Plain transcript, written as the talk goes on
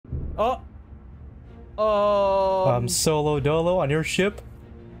Oh. Solo dolo on your ship.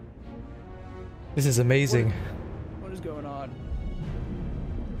 This is amazing. What is going on?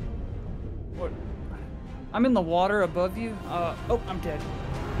 What? I'm in the water above you. Oh, I'm dead.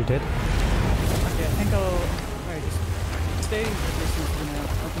 You did? Okay, I think I'll. Alright, just stay the distance for now.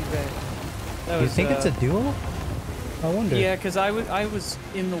 I'll be back. That You was, think it's a duel? I wonder. Yeah, because I was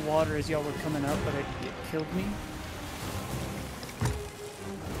in the water as y'all were coming up, but it killed me.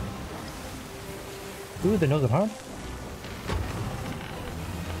 Ooh, the nose of harm.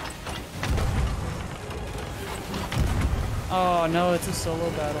 Oh no, it's a solo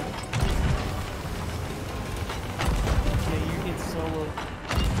battle. Yeah, you get solo.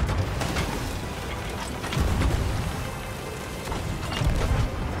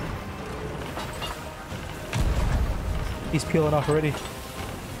 He's peeling off already.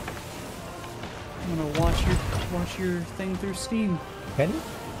 I'm gonna watch your thing through Steam. Can you?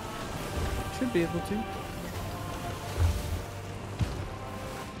 Should be able to.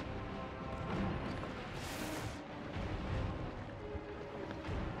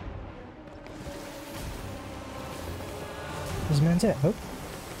 This man's it. Oh.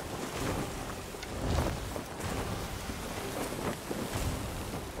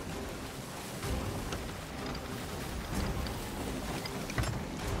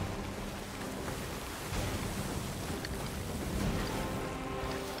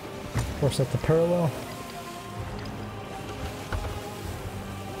 Force up the parallel.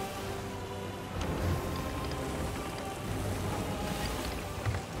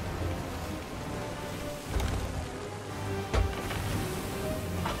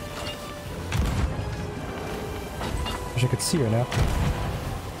 Wish I could see her now.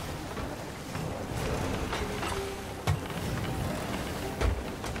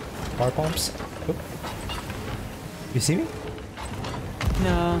 Fire pumps. Oh. You see me?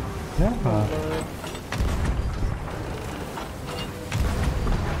 No. No?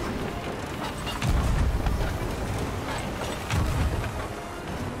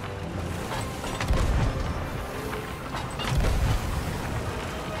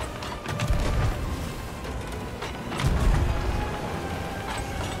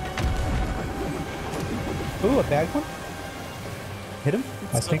 Ooh, a bag one? Hit him?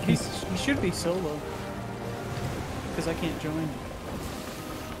 I was thinking. He should be solo. Because I can't join.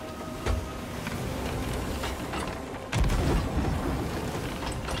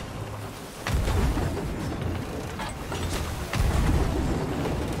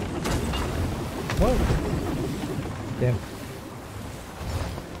 Whoa! Damn.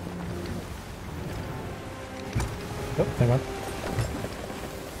 Oh, hang on.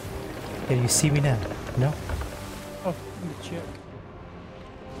 Can you see me now? No? Oh, let me check.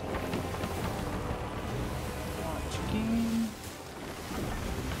 Watch game.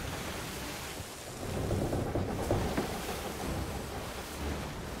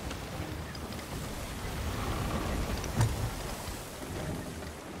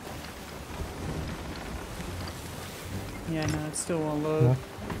 Yeah, no, it still won't load. No.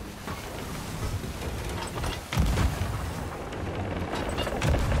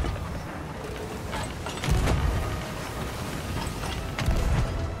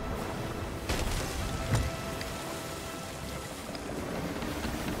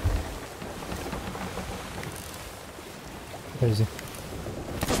 Where is he?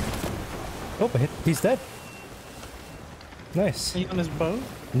 Oh, I hit. He's dead. Nice. Are you on his boat?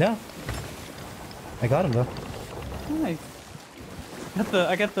 No. I got him though. Nice.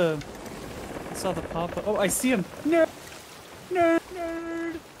 I saw the pop up. Oh, I see him. Nerd! Nerd!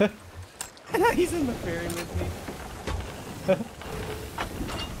 Nerd! He's in the ferry with me.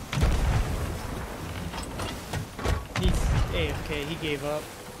 He's AFK. He gave up.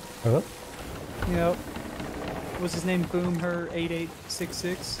 Oh? Yep. What's his name? Boom her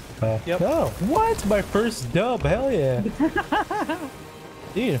 8866. Yep. Oh, what? My first dub. Hell yeah.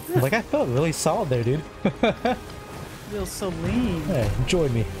 Dude, like I felt really solid there, dude. Feels so lean. Hey,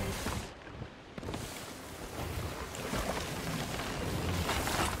 join me.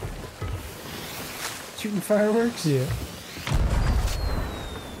 Shooting fireworks? Yeah.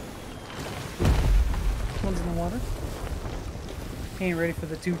 One's in the water. He ain't ready for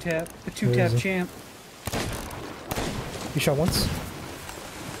the two-tap. The Where two-tap is he? champ. You shot once?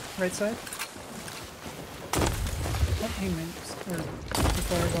 Right side. Oh, he makes or the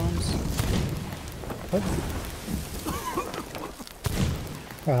fire bombs. What?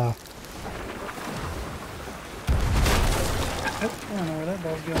 Ah. Oh, I don't know where that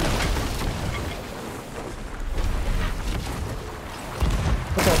ball's going.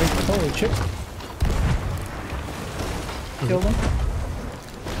 What's all big? Holy shit. Killed him.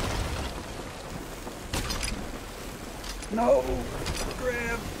 No!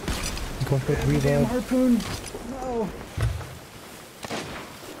 Grab! I'm going to Damn reload. harpoon! No!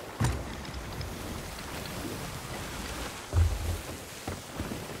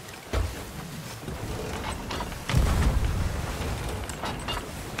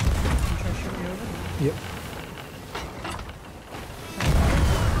 Can you try to shoot me over? Yep.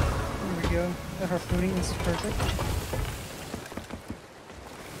 There we go. The harpooning, this is perfect.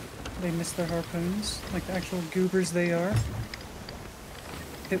 They missed their harpoons, like the actual goobers they are.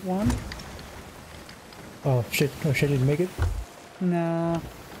 Hit one. Oh shit, I didn't make it. Nah.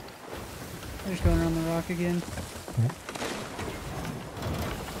 They're just going around the rock again. Yeah.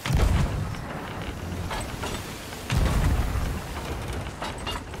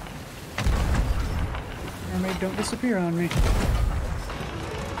 Mermaid, don't disappear on me.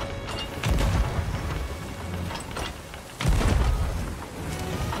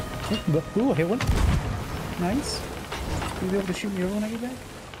 Ooh, I hit one. Nice. Will you be able to shoot me over when I get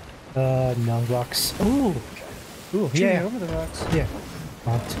back? No, rocks. Ooh! Ooh, Shoot me yeah. over the rocks. Yeah.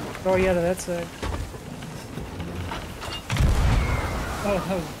 Not. Oh yeah, to that side. Oh,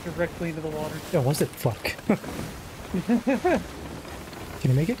 that was directly into the water. Yeah, was it? Fuck. Can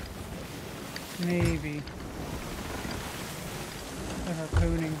you make it? Maybe. They're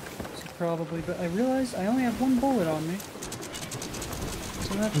harpooning, so probably, but I realized I only have one bullet on me.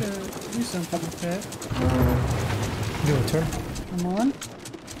 So I have to do something with that. Do a turn. Come on.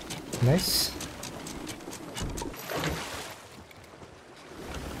 Nice.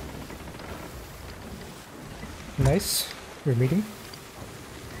 Nice. We're meeting.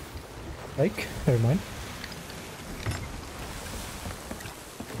 Like, never mind.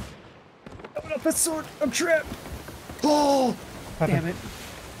 Open up that sword! I'm trapped! Oh! Damn it.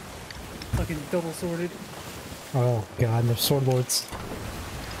 Fucking double sworded. Oh god, they're sword lords.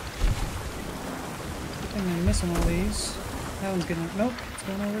 I think I'm missing all these. That one's gonna. Nope, it's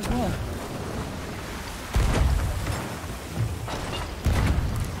going over as well.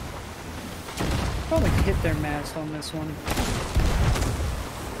 Probably hit their mast on this one.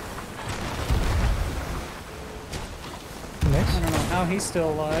 I Nice. don't know how he's still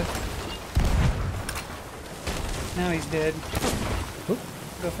alive. Now he's dead. Oop.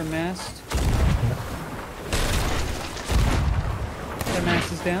 Go for mast. Their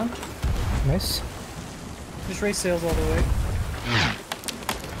mast is down. Nice. Just raise sails all the way.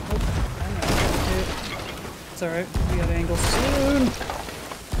 Oh, I know. It's alright. We got angles soon.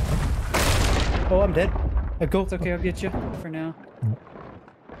 Oh, I'm dead. Go. It's okay, I'll get you for now.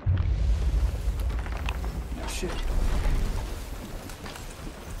 Oh shit.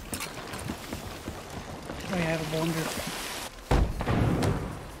 Oh yeah, I have a blunder.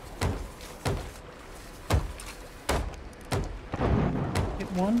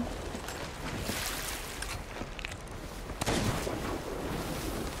 Hit one.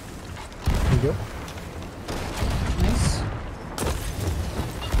 There you go. Nice.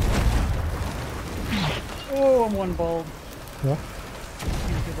 Oh, I'm one balled Yeah.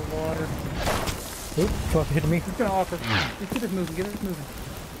 into the water. Oop, fuck, hit me. It's gonna offer. Get it moving, get it moving.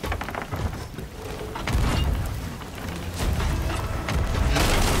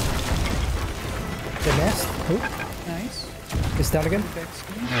 The nest. Oop. Nice. It's down again. Back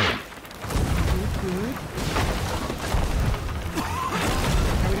screen. Good, good.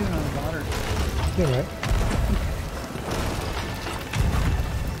 How are we doing on the water? You're right.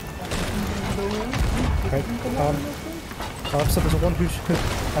 Right. So there's one who's.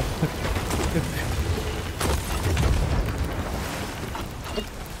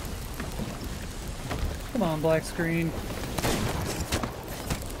 Come on, black screen.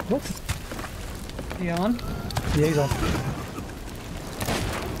 What? You on? Yeah, he's on.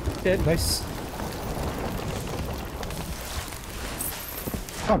 Dead. Nice.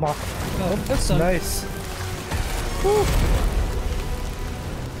 Come on. Oh, that's some Nice.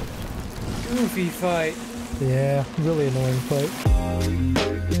 goofy fight. Yeah, really annoying fight.